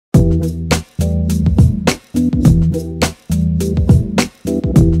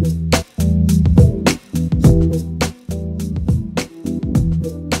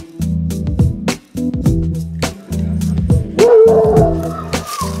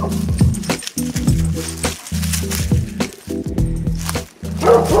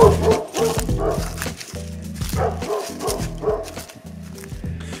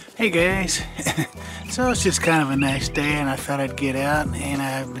guys, so it's just kind of a nice day and I thought I'd get out, and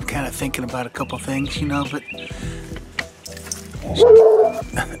I've been kind of thinking about a couple things, you know, but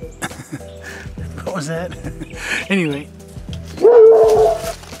what was that? Anyway,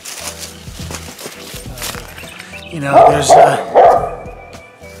 you know, there's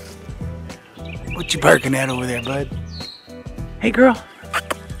what you barking at over there, bud? Hey girl.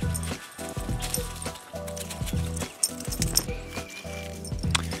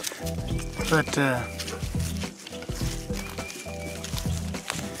 But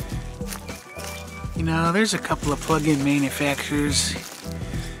you know, there's a couple of plug-in manufacturers,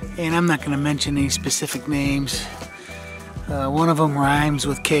 and I'm not going to mention any specific names. One of them rhymes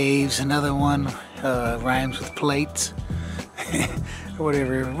with caves, another one rhymes with plates, or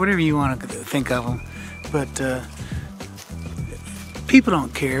whatever you want to think of them. But people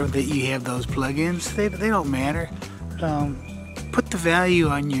don't care that you have those plug-ins. They don't matter. Put the value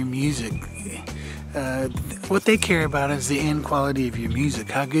on your music. What they care about is the end quality of your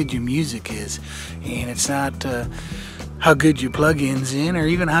music, how good your music is, and it's not how good your plugins in, or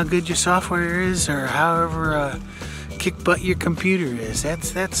even how good your software is, or however kick butt your computer is.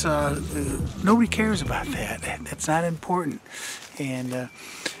 That's nobody cares about that. That's not important. And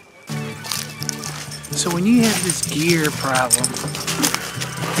so when you have this gear problem,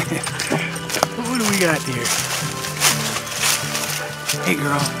 what do we got here? Hey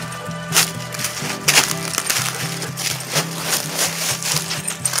girl.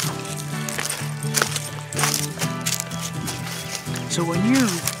 So when you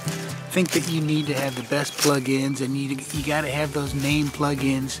think that you need to have the best plugins, and you got to have those name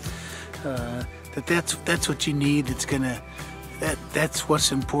plugins, that's what you need. That's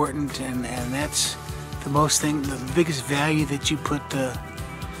what's important, and that's the biggest value that you put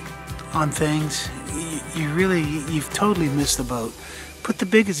on things. You've totally missed the boat. Put the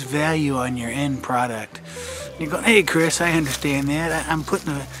biggest value on your end product. You're going, hey Chris, I understand that. I'm putting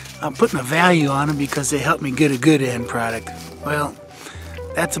a value on them because they help me get a good end product. Well,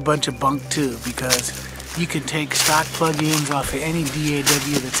 that's a bunch of bunk too, because you can take stock plugins off of any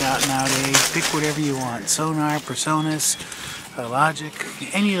DAW that's out nowadays. Pick whatever you want. Sonar, Presonus, Logic,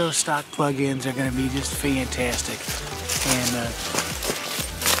 any of those stock plugins are going to be just fantastic. And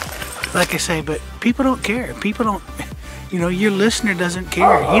like I say, but people don't care. People don't, you know, your listener doesn't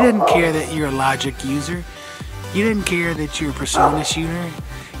care. He doesn't care that you're a Logic user. He doesn't care that you're a Presonus user.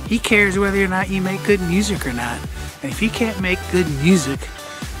 He cares whether or not you make good music or not. And if you can't make good music,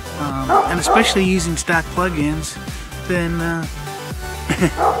 and especially using stock plugins, then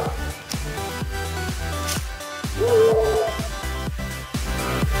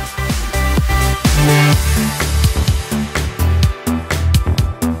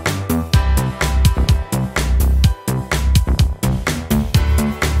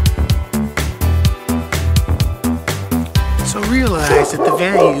so realize that the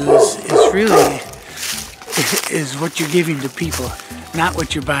value is really is what you're giving to people, not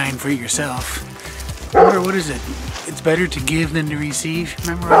what you're buying for yourself. Remember, what is it? It's better to give than to receive.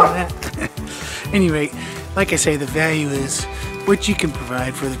 Remember all that? Anyway, like I say, the value is what you can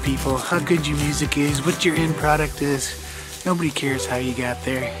provide for the people, how good your music is, what your end product is. Nobody cares how you got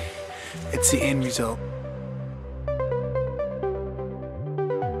there. It's the end result.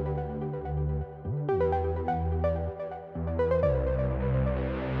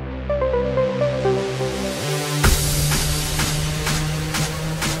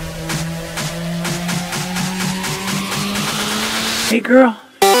 Hey girl.